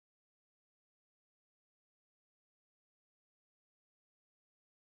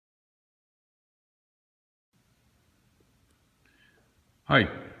Hi,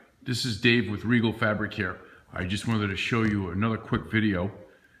 this is Dave with Regal Fabric Care. I just wanted to show you another quick video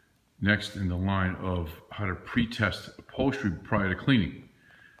next in the line of how to pre-test upholstery prior to cleaning.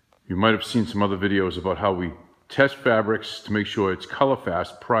 You might have seen some other videos about how we test fabrics to make sure it's color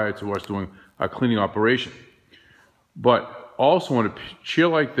fast prior to us doing our cleaning operation. But also on a chair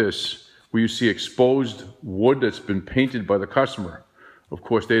like this, where you see exposed wood that's been painted by the customer. Of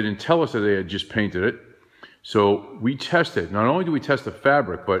course, they didn't tell us that they had just painted it. So we test it. Not only do we test the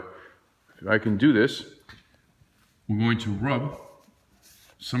fabric, but if I can do this, we're going to rub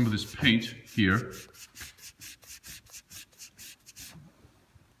some of this paint here.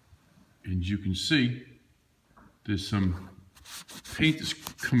 And you can see there's some paint that's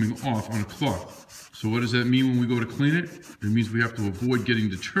coming off on a cloth. So what does that mean when we go to clean it? It means we have to avoid getting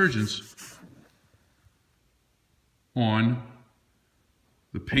detergents on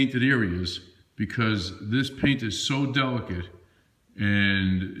the painted areas, because this paint is so delicate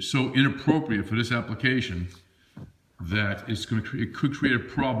and so inappropriate for this application that it could create a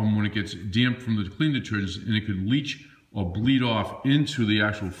problem when it gets damp from the clean detergents, and it could leach or bleed off into the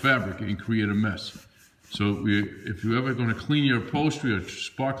actual fabric and create a mess. So if you're ever going to clean your upholstery or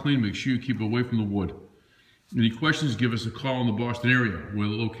spot clean, make sure you keep away from the wood. Any questions, give us a call in the Boston area. We're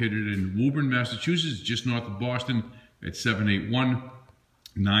located in Woburn, Massachusetts, just north of Boston at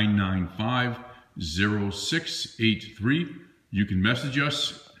 781-995-0683. You can message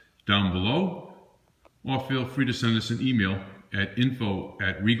us down below, or feel free to send us an email at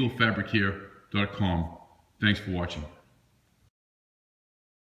info@regalfabricare.com. Thanks for watching.